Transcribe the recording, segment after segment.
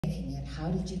how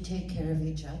did you take care of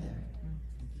each other?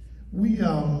 We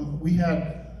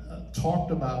had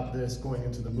talked about this going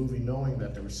into the movie, knowing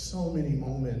that there were so many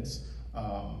moments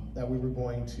that we were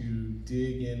going to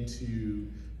dig into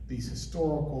these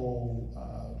historical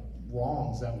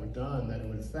wrongs that were done that it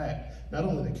would affect not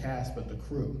only the cast but the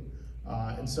crew.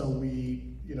 And so we,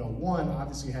 one,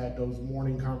 obviously had those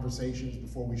morning conversations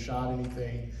before we shot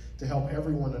anything to help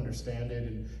everyone understand it,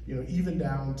 and even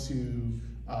down to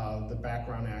the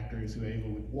background actors who Ava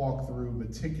would walk through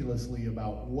meticulously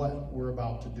about what we're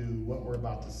about to do, what we're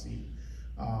about to see.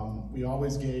 We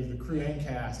always gave the crew and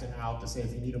cast an out to say,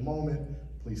 if you need a moment,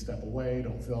 please step away,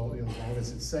 don't feel, as long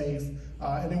as it's safe.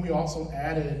 And then we also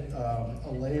added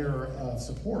a layer of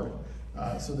support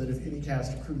so that if any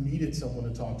cast or crew needed someone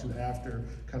to talk to after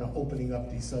kind of opening up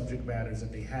these subject matters,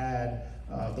 that they had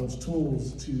those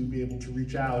tools to be able to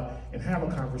reach out and have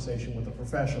a conversation with a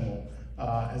professional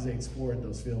as they explored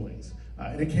those feelings.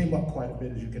 And it came up quite a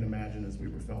bit, as you can imagine, as we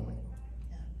were filming.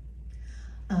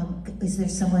 Is there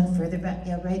someone further back?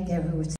 Yeah, right there who was